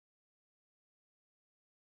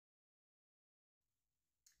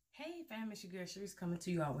Hey fam, it's your girl Sharice coming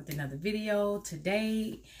to you all with another video.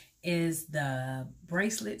 Today is the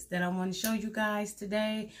bracelets that I want to show you guys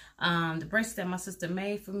today. The bracelets that my sister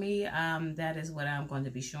made for me, that is what I'm going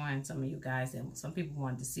to be showing some of you guys. And some people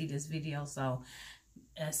wanted to see this video, so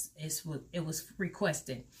it was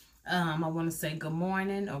requested. I want to say good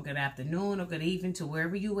morning or good afternoon or good evening to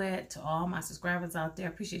wherever you at, to all my subscribers out there. I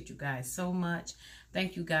appreciate you guys so much.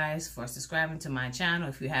 Thank you guys for subscribing to my channel.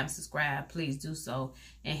 If you haven't subscribed, please do so.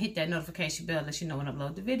 And hit that notification bell to let you know when I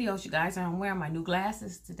upload the videos. You guys, I'm wearing my new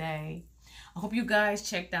glasses today. I hope you guys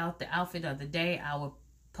checked out the outfit of the day. I will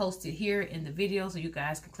post it here in the video so you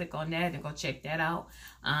guys can click on that and go check that out.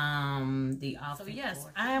 The outfit. So yes,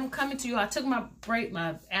 I am coming to you. I took my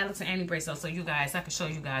Alex and Annie bracelets so you guys, I can show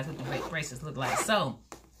you guys what the bracelets look like. So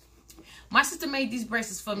my sister made these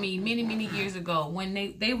bracelets for me many years ago when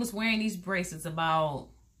they was wearing these bracelets about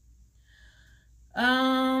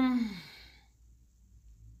some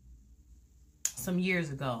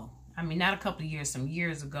years ago. I mean, not a couple of years, some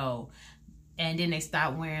years ago. And then they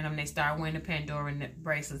start wearing them. They start wearing the Pandora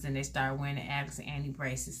bracelets, and they start wearing the Alex and Annie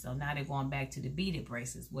bracelets. So now they're going back to the beaded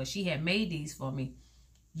bracelets. Well, she had made these for me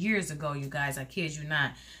years ago, you guys. I kid you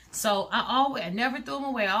not. So I never threw them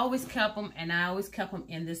away. I always kept them, and I always kept them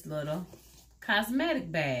in this little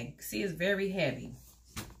cosmetic bag. See, it's very heavy.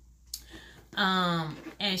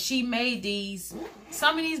 And she made these.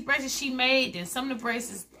 Some of these bracelets she made, and some of the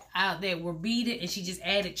bracelets out there were beaded, and she just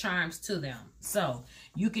added charms to them. So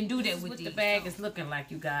you can do that with the bag is looking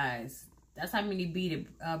like, you guys. That's how many beaded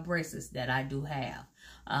bracelets that I do have.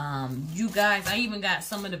 You guys, I even got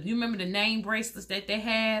some of the, you remember the name bracelets that they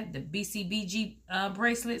had, the BCBG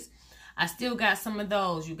bracelets? I still got some of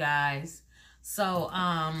those, you guys. So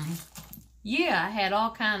yeah, I had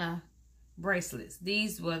all kind of bracelets.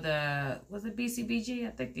 These were the, was it BCBG?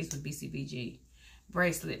 I think these were BCBG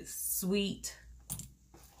bracelets. Sweet.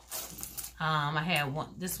 I had one,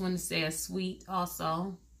 this one says sweet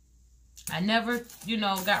also. I never, you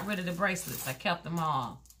know, got rid of the bracelets. I kept them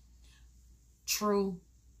all. True.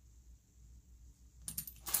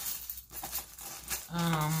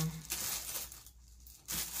 I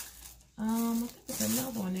think there's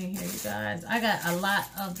another one in here, you guys. I got a lot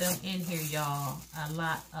of them in here, y'all. A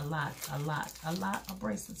lot of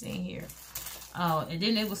bracelets in here. Oh, and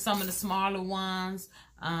then it was some of the smaller ones.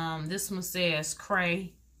 This one says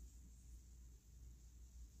Cray.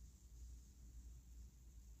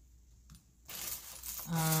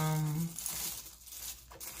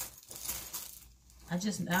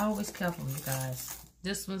 I always kept them, you guys.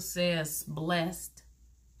 This one says Blessed.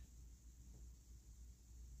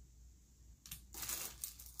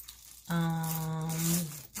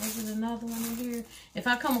 Is it another one in here? If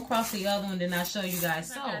I come across the other one, then I'll show you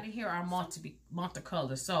guys. So out of here are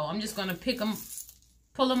multicolor. So I'm just gonna pick them,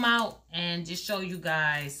 pull them out, and just show you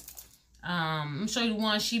guys. I'm gonna show you the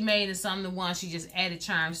one she made and some of the ones she just added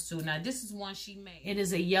charms to. Now this is one she made. It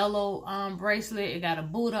is a yellow bracelet. It got a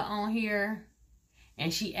Buddha on here,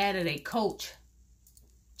 and she added a Coach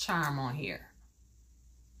charm on here.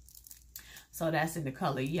 So that's in the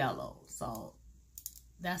color yellow. So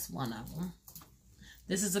that's one of them.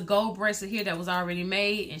 This is a gold bracelet here that was already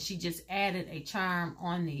made, and she just added a charm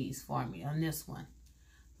on these for me, on this one.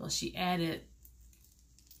 So she added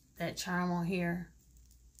that charm on here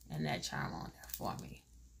and that charm on there for me.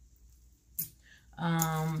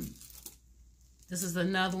 This is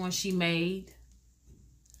another one she made.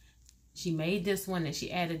 She made this one, and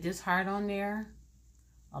she added this heart on there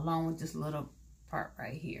along with this little part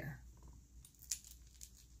right here.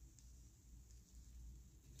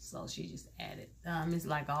 So she just added, it's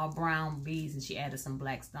like all brown beads, and she added some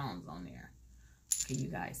black stones on there. Can you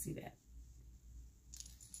guys see that?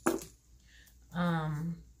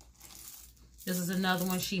 This is another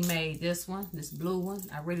one she made. This one, this blue one.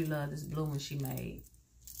 I really love this blue one she made.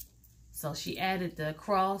 So she added the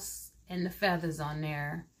cross and the feathers on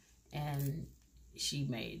there, and she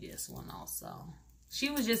made this one also.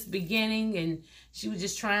 She was just beginning, and she was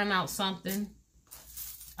just trying out something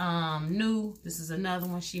new. This is another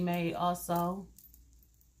one she made also.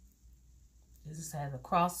 This has a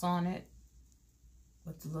cross on it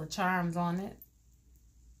with the little charms on it.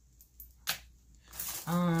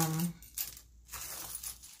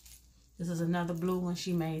 This is another blue one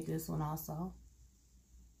she made. This one also.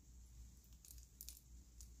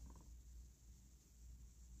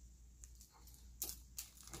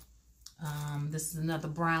 This is another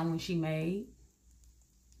brown one she made.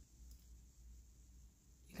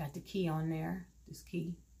 You got the key on there, this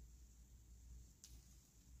key.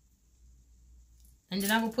 And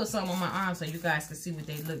then I will put some on my arm so you guys can see what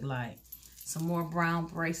they look like. Some more brown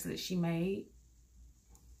bracelets she made.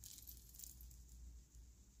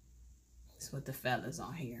 It's with the feathers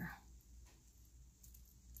on here.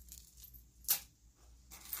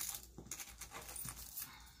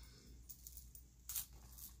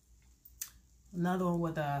 Another one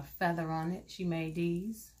with a feather on it. She made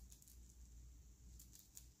these.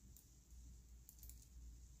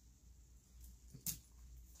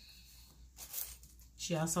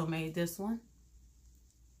 She also made this one.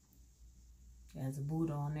 It has a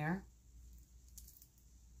Buddha on there.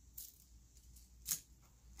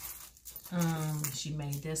 She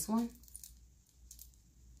made this one.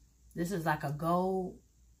 This is like a gold,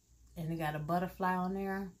 and it got a butterfly on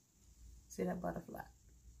there. See that butterfly?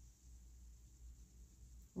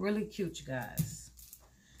 Really cute, you guys.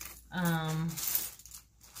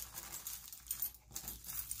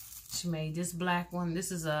 She made this black one.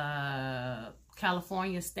 This is a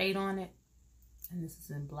California state on it, and this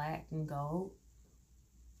is in black and gold.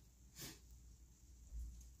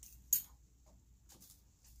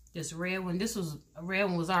 This red one, a red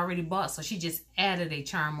one was already bought, so she just added a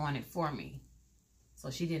charm on it for me. So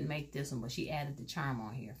she didn't make this one, but she added the charm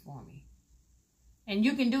on here for me. And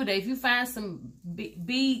you can do that. If you find some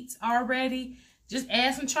beads already, just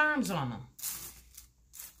add some charms on them.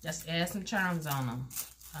 Just add some charms on them.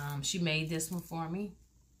 She made this one for me.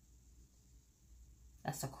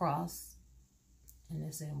 That's a cross, and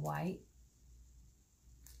it's in white.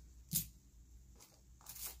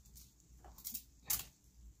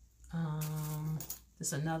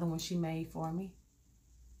 This is another one she made for me.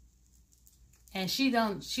 And she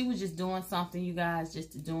was just doing something, you guys,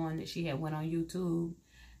 just doing that. She had went on YouTube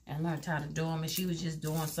and learned how to do them, and she was just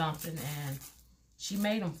doing something, and she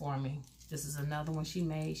made them for me. This is another one she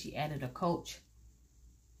made. She added a coach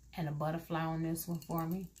and a butterfly on this one for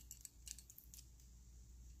me.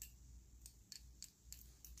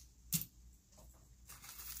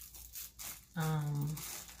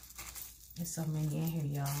 There's so many in here,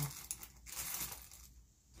 y'all.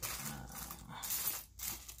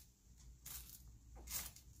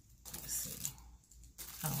 Let's see.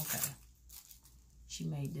 Oh, okay. She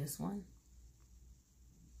made this one.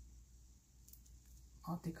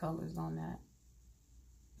 Multicolors on that.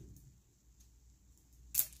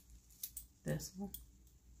 This one.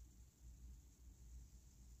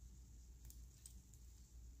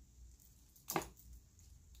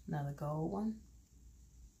 Another gold one.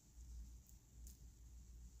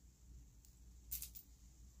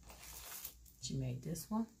 She made this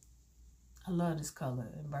one. I love this color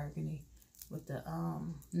in burgundy with the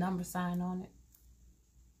number sign on it.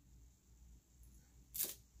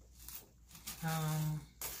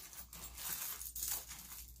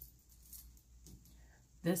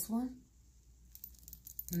 This one.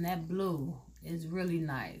 And that blue is really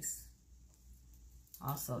nice.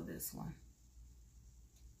 Also this one.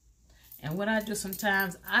 And what I do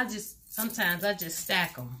sometimes, I just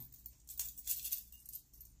stack them.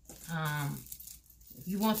 If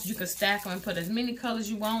you want to, you can stack them and put as many colors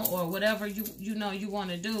you want, or whatever you know you want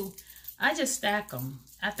to do. I just stack them.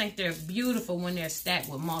 I think they're beautiful when they're stacked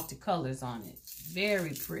with multicolors on it.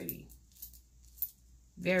 Very pretty.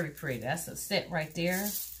 Very pretty. That's a set right there.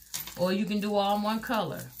 Or you can do all one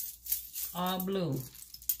color. All blue.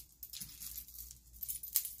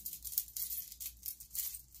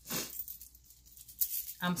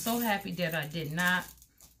 I'm so happy that I did not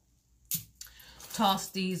toss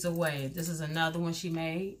these away. This is another one she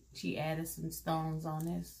made. She added some stones on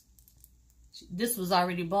this. This was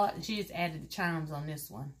already bought, and she just added the charms on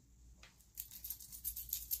this one.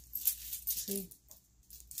 See?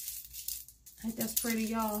 Ain't that pretty,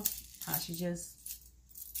 y'all? How she just...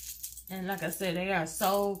 And like I said, they are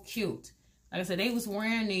so cute. Like I said, they was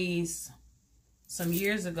wearing these some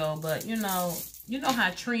years ago, but you know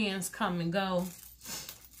how trends come and go.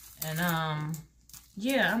 And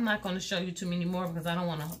yeah, I'm not going to show you too many more because I don't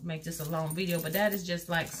want to make this a long video, but that is just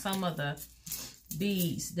like some of the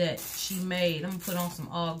beads that she made. I'm going to put on some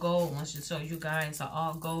all gold ones to show you guys an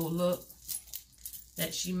all gold look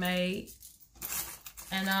that she made.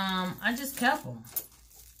 And I just kept them.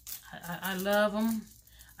 I love them.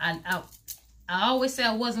 I always said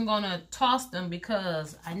I wasn't going to toss them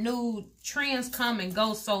because I knew trends come and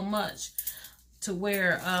go so much to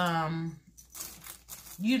where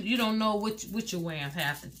you don't know which you're wearing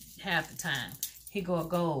half the time. Here go a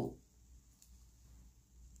gold.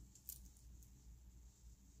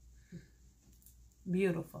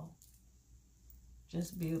 Beautiful.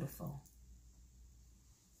 Just beautiful.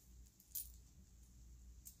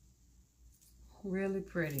 Really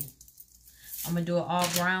pretty. I'm going to do an all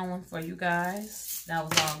brown one for you guys. That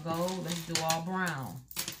was all gold. Let's do all brown.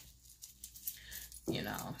 You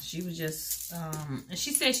know, she was just, and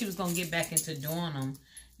she said she was going to get back into doing them.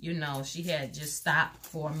 you know, she had just stopped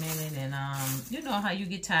for a minute, and you know how you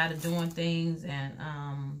get tired of doing things,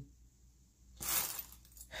 and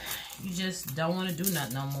you just don't want to do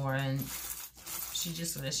nothing no more. And she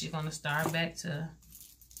just said she's gonna start back to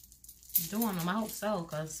doing them. I hope so,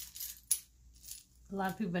 because a lot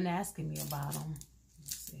of people been asking me about them.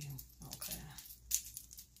 Let's see. Okay.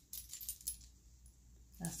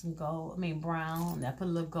 That's some gold. I mean brown. I put a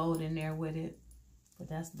little gold in there with it. But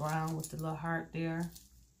that's brown with the little heart there.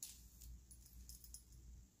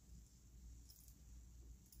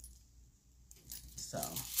 So,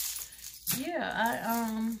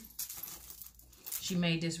 yeah, she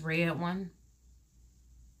made this red one.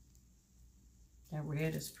 That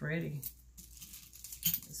red is pretty.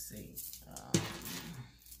 Let's see.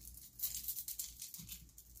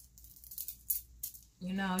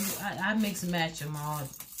 You know, I mix and match them all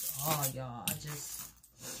y'all. I just,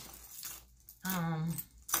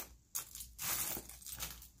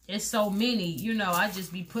 it's so many, you know, I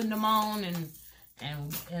just be putting them on and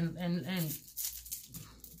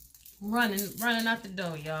running out the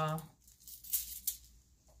door, y'all.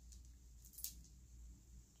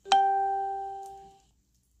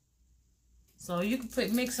 So you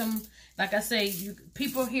can mix them, like I say,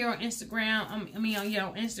 people here on Instagram, on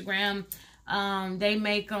Instagram, they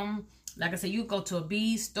make them. Like I said, you go to a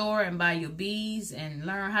beads store and buy your beads and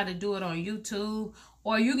learn how to do it on YouTube.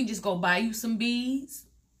 Or you can just go buy you some beads,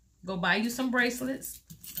 go buy you some bracelets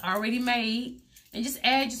already made, and just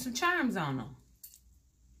add you some charms on them.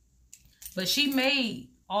 But she made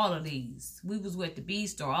all of these. We was with the bead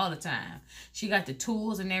store all the time. She got the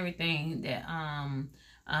tools and everything that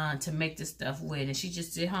to make this stuff with, and she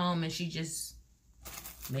just sit home and she just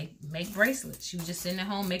make bracelets. She was just sitting at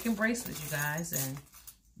home making bracelets, you guys, and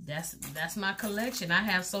that's my collection. I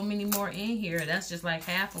have so many more in here. That's just like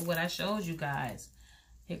half of what I showed you guys.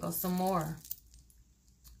 Here goes some more.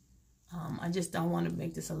 I just don't want to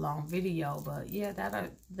make this a long video, but yeah,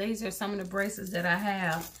 these are some of the bracelets that I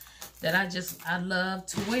have that I love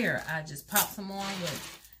to wear. I just pop some on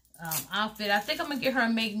with outfit. I think I'm gonna get her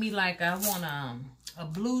and make me like, I want a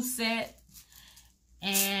blue set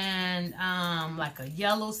and like a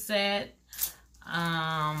yellow set.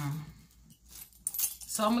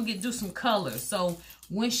 So I'm gonna do some colors. So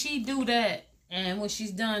when she do that, and when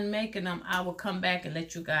she's done making them, I will come back and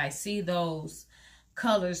let you guys see those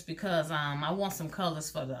colors, because I want some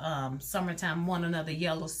colors for the summertime. Want another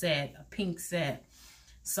yellow set, a pink set.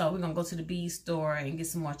 So we're gonna go to the bead store and get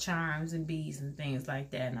some more charms and beads and things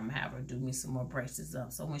like that, and I'm gonna have her do me some more bracelets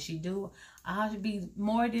up. So when she do, I'll be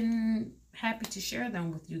more than happy to share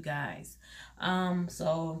them with you guys.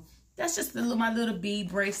 So that's just my little bead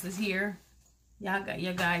bracelets here.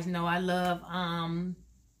 You guys know I love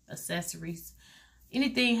accessories.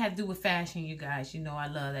 Anything have to do with fashion, you guys, you know I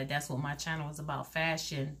love that. That's what my channel is about,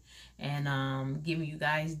 fashion, and giving you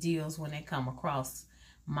guys deals when they come across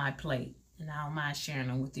my plate. And I don't mind sharing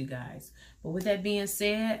them with you guys. But with that being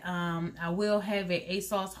said, I will have a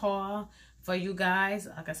ASOS haul for you guys.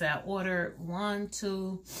 Like I said, I ordered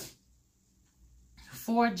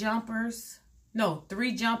 3 jumpers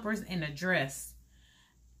and a dress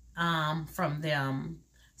from them.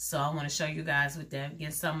 So I want to show you guys with them,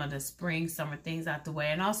 get some of the spring, summer things out the way.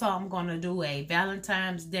 And also I'm going to do a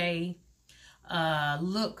Valentine's Day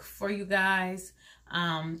look for you guys.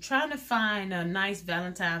 Trying to find a nice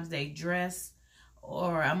Valentine's Day dress,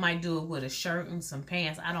 or I might do it with a shirt and some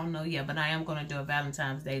pants. I don't know yet, but I am going to do a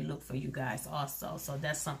Valentine's Day look for you guys also. So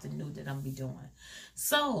that's something new that I'm going to be doing.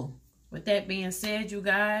 So with that being said, you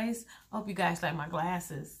guys, I hope you guys like my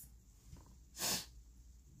glasses.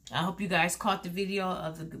 I hope you guys caught the video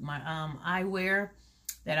of my eyewear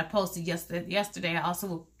that I posted yesterday. I also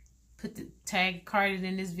will put the tag carded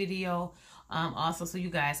in this video. Also, so you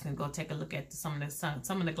guys can go take a look at some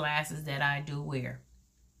of the glasses that I do wear.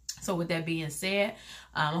 So with that being said,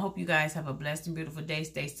 I hope you guys have a blessed and beautiful day.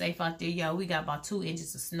 Stay safe out there, y'all. We got about 2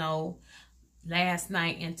 inches of snow last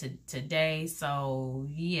night into today. So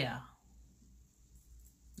yeah,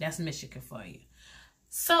 that's Michigan for you.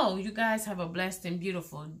 So you guys have a blessed and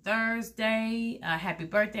beautiful Thursday. Happy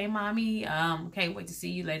birthday, mommy. Can't wait to see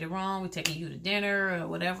you later on. We're taking you to dinner or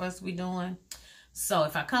whatever else we're doing. So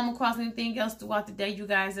if I come across anything else throughout the day, you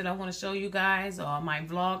guys, that I want to show you guys, or my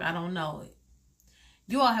vlog, I don't know.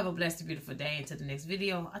 You all have a blessed and beautiful day. Until the next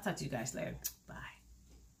video, I'll talk to you guys later.